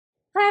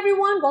Hi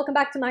everyone, welcome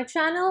back to my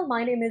channel.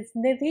 My name is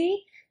Nidhi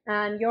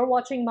and you're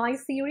watching my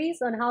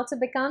series on how to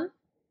become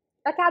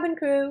a cabin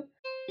crew.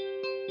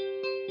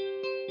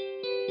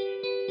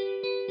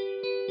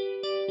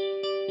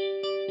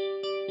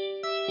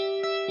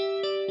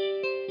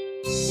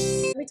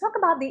 We talk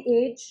about the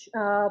age.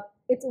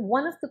 It's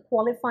one of the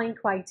qualifying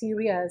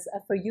criterias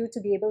for you to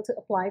be able to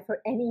apply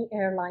for any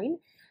airline.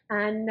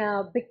 And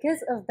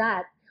because of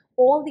that,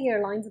 all the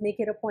airlines make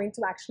it a point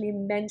to actually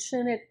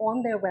mention it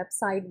on their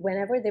website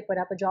whenever they put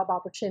up a job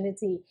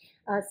opportunity,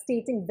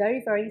 stating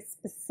very, very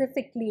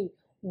specifically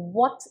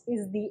what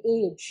is the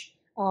age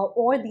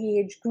or the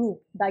age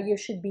group that you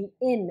should be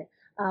in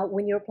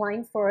when you're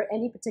applying for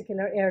any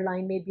particular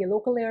airline, maybe a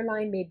local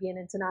airline, maybe an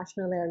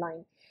international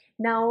airline.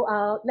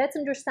 Now, let's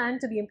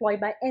understand, to be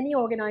employed by any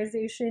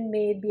organization,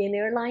 may it be an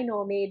airline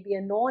or may it be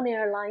a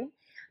non-airline,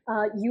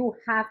 you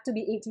have to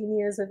be 18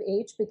 years of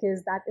age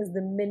because that is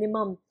the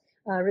minimum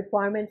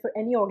requirement for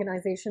any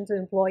organization to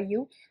employ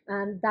you,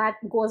 and that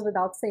goes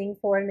without saying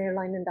for an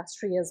airline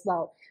industry as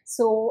well.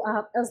 So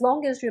as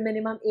long as you're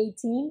minimum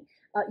 18,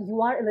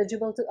 you are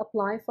eligible to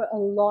apply for a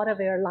lot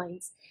of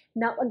airlines.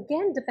 Now,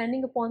 again,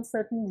 depending upon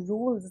certain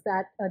rules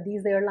that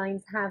these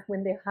airlines have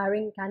when they're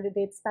hiring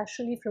candidates,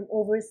 especially from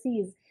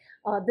overseas,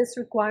 this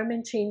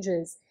requirement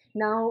changes.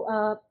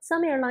 Now,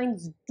 some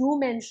airlines do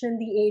mention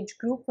the age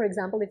group. For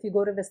example, if you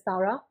go to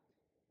Vistara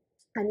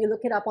and you look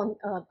it up on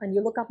and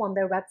you look up on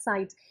their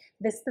website,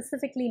 they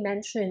specifically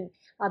mention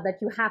that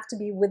you have to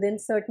be within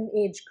certain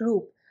age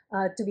group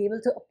to be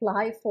able to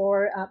apply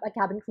for a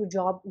cabin crew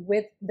job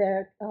with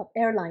their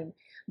airline.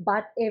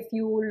 But if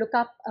you look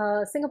up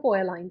Singapore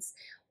Airlines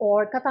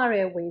or Qatar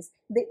Airways,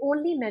 they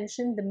only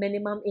mention the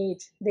minimum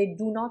age. They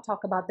do not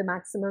talk about the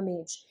maximum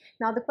age.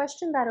 Now, the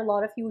question that a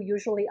lot of you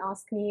usually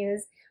ask me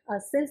is,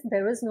 since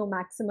there is no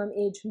maximum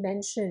age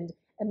mentioned,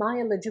 am I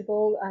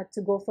eligible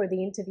to go for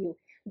the interview?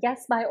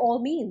 Yes, by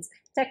all means.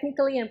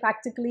 Technically and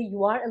practically,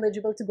 you are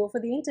eligible to go for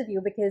the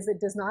interview because it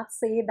does not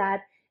say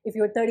that if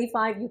you're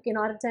 35, you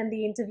cannot attend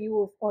the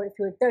interview, or if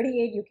you're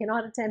 38, you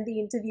cannot attend the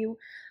interview.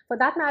 For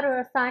that matter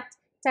of fact,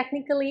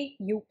 technically,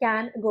 you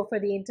can go for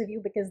the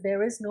interview because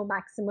there is no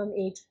maximum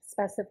age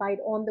specified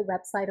on the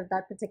website of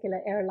that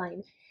particular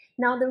airline.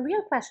 Now, the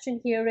real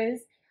question here is,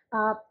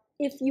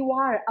 if you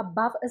are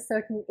above a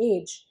certain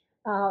age,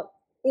 uh,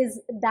 is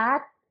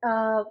that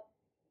uh,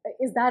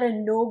 is that a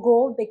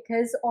no-go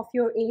because of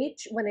your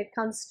age when it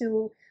comes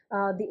to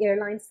the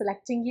airline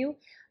selecting you?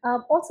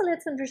 Also,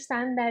 let's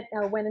understand that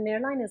when an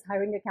airline is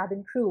hiring a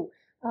cabin crew,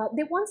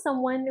 they want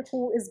someone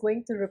who is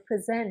going to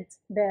represent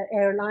their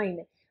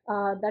airline.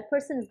 That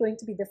person is going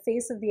to be the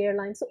face of the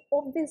airline. So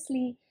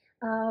obviously,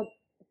 uh,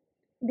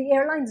 the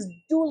airlines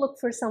do look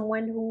for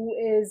someone who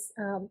is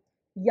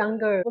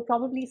younger, will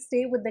probably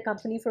stay with the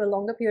company for a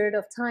longer period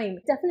of time.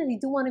 Definitely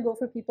do want to go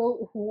for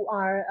people who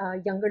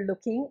are younger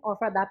looking, or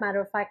for that matter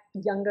of fact,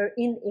 younger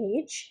in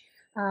age.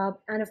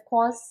 And of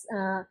course,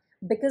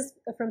 because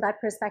from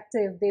that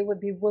perspective, they would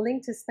be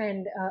willing to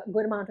spend a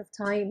good amount of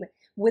time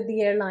with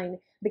the airline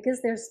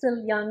because they're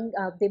still young.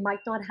 They might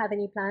not have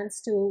any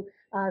plans to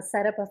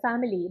set up a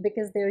family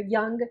because they're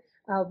young.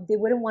 They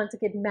wouldn't want to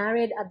get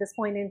married at this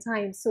point in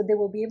time. So they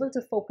will be able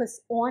to focus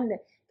on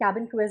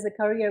cabin crew as a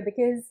career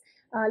because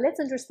let's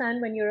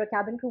understand, when you're a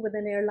cabin crew with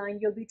an airline,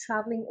 you'll be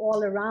traveling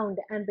all around.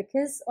 And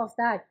because of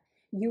that,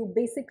 you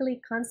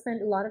basically can't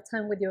spend a lot of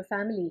time with your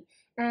family.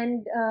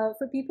 And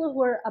for people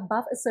who are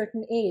above a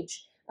certain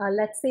age,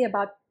 let's say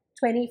about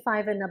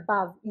 25 and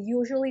above,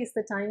 usually is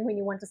the time when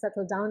you want to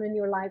settle down in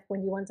your life,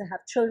 when you want to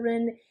have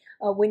children,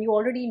 when you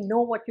already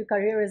know what your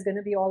career is going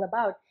to be all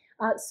about.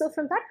 So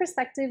from that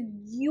perspective,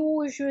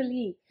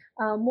 usually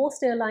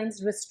most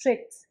airlines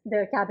restrict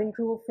their cabin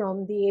crew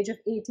from the age of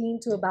 18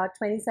 to about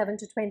 27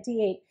 to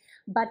 28.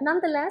 But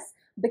nonetheless,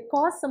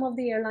 because some of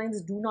the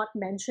airlines do not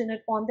mention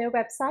it on their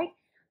website,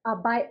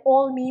 by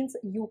all means,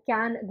 you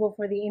can go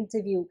for the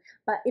interview.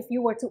 But if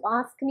you were to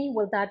ask me,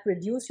 will that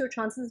reduce your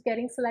chances of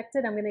getting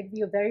selected? I'm going to give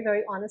you a very,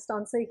 very honest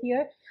answer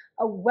here.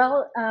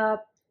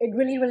 It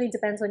really, really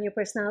depends on your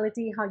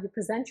personality, how you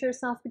present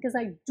yourself, because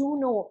I do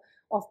know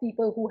of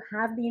people who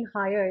have been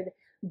hired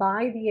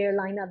by the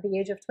airline at the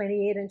age of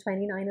 28 and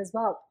 29 as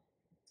well.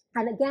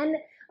 And again,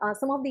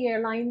 some of the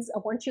airlines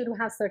want you to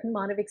have certain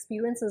amount of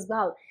experience as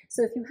well.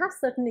 So if you have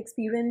certain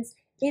experience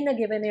in a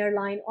given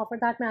airline, or for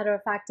that matter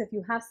of fact, if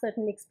you have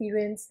certain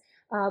experience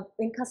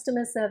in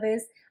customer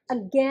service,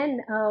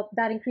 again,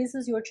 that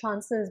increases your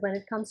chances when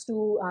it comes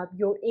to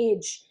your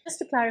age. Just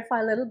to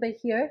clarify a little bit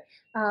here,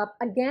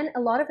 again, a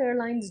lot of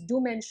airlines do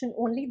mention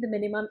only the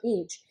minimum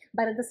age,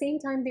 but at the same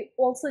time, they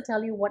also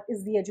tell you what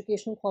is the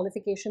educational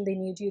qualification they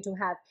need you to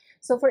have.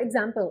 So for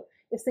example,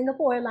 if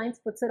Singapore Airlines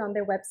puts it on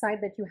their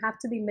website that you have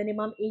to be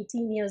minimum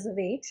 18 years of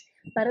age,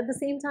 but at the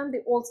same time,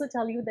 they also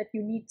tell you that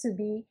you need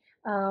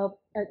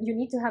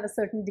to have a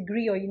certain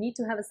degree, or you need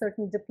to have a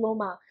certain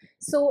diploma.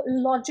 So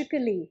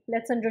logically,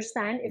 let's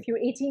understand, if you're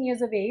 18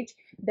 years of age,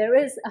 there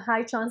is a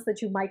high chance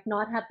that you might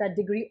not have that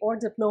degree or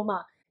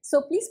diploma.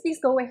 So please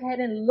go ahead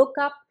and look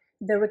up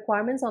the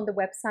requirements on the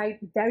website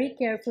very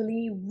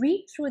carefully,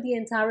 read through the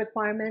entire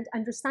requirement,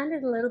 understand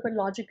it a little bit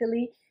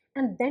logically,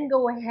 and then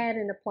go ahead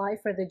and apply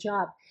for the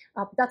job.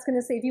 That's going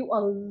to save you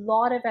a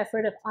lot of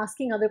effort of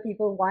asking other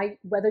people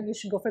whether you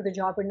should go for the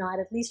job or not.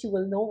 At least you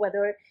will know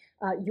whether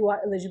you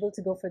are eligible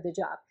to go for the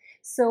job.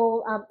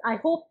 So I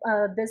hope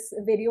this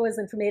video is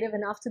informative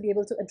enough to be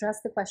able to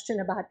address the question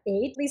about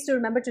age. Please do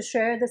remember to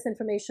share this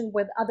information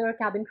with other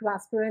cabin crew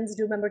aspirants.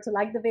 Do remember to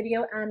like the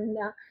video, and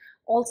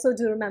also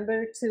do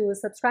remember to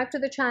subscribe to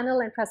the channel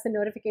and press the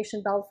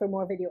notification bell for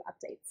more video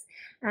updates.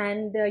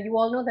 And you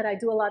all know that I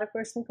do a lot of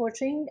personal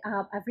coaching.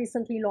 I've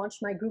recently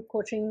launched my group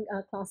coaching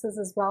classes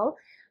as well.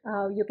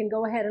 You can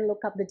go ahead and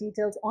look up the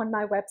details on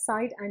my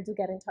website and do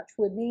get in touch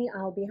with me.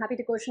 I'll be happy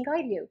to coach and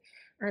guide you.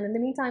 And in the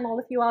meantime, all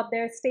of you out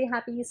there, stay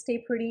happy,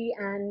 stay pretty,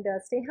 and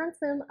stay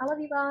handsome. I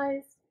love you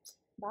guys.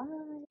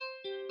 Bye.